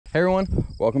Hey everyone,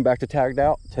 welcome back to Tagged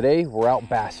Out. Today we're out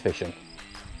bass fishing.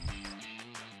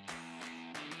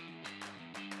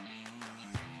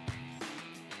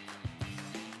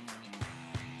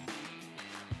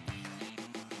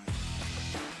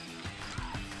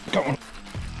 Go on.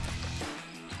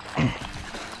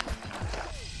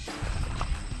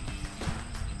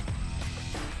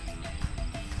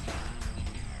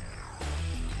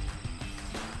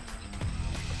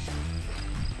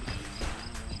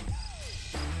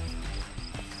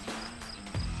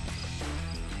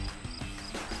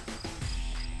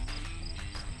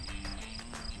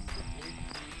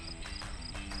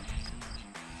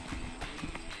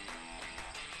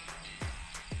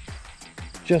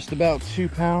 Just about 2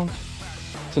 pounds.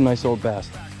 It's a nice old bass.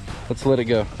 Let's let it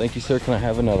go. Thank you, sir. Can I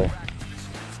have another?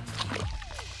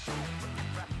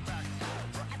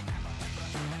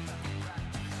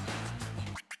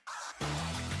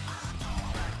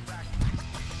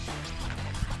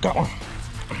 Got one.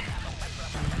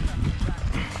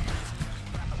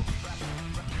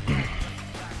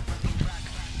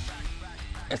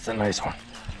 It's a nice one.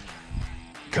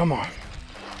 Come on.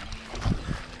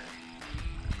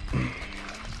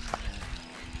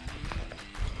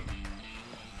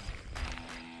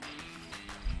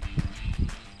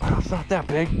 It's not that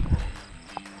big.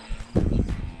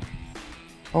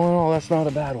 All in all, that's not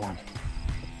a bad one.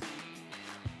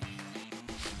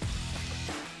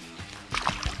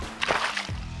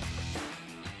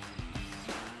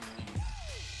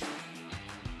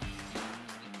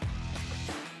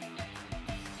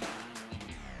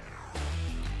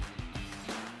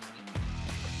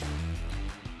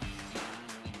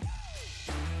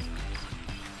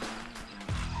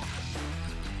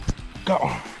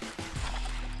 Go.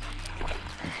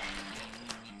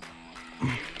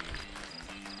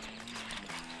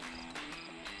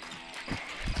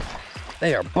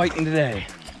 They are biting today.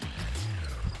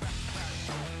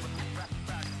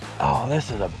 Oh,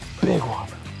 this is a big one.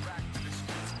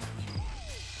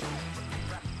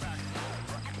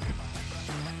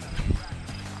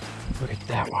 Look at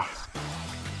that one.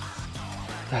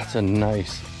 That's a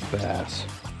nice bass.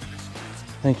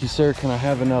 Thank you, sir. Can I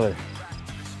have another?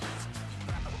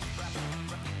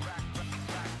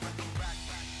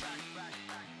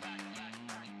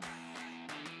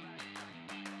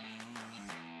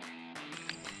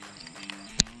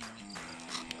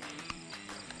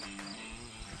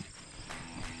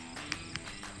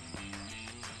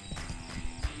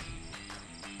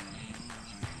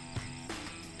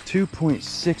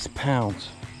 .6 pounds.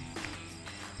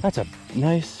 That's a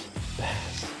nice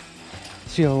bass.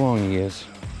 See how long he is.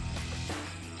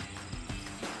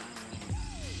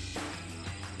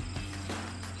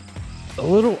 A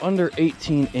little under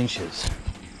 18 inches.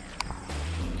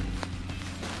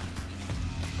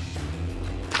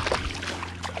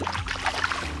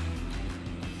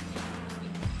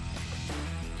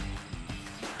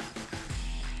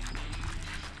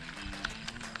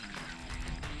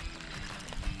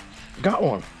 Got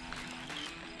one.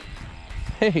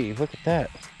 Hey, look at that.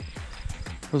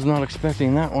 Was not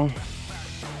expecting that one.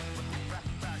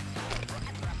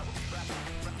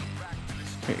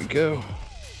 There you go.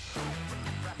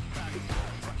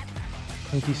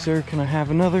 Thank you, sir. Can I have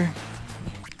another?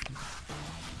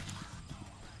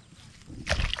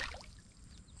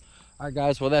 All right,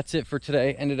 guys. Well, that's it for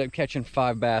today. Ended up catching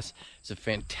 5 bass. It's a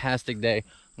fantastic day.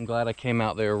 I'm glad I came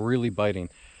out there really biting.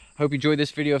 Hope you enjoyed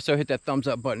this video. If so, hit that thumbs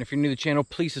up button. If you're new to the channel,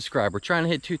 please subscribe. We're trying to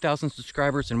hit 2,000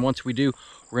 subscribers, and once we do,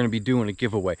 we're going to be doing a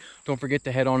giveaway. Don't forget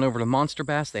to head on over to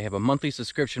MONSTERBASS. They have a monthly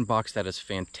subscription box that is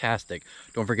fantastic.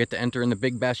 Don't forget to enter in the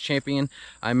Big Bass Champion.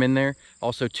 I'm in there.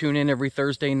 Also, tune in every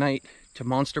Thursday night to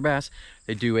MONSTERBASS.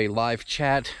 They do a live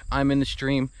chat. I'm in the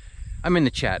stream. I'm in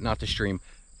the chat, not the stream.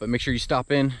 But make sure you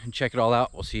stop in and check it all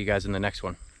out. We'll see you guys in the next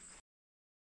one.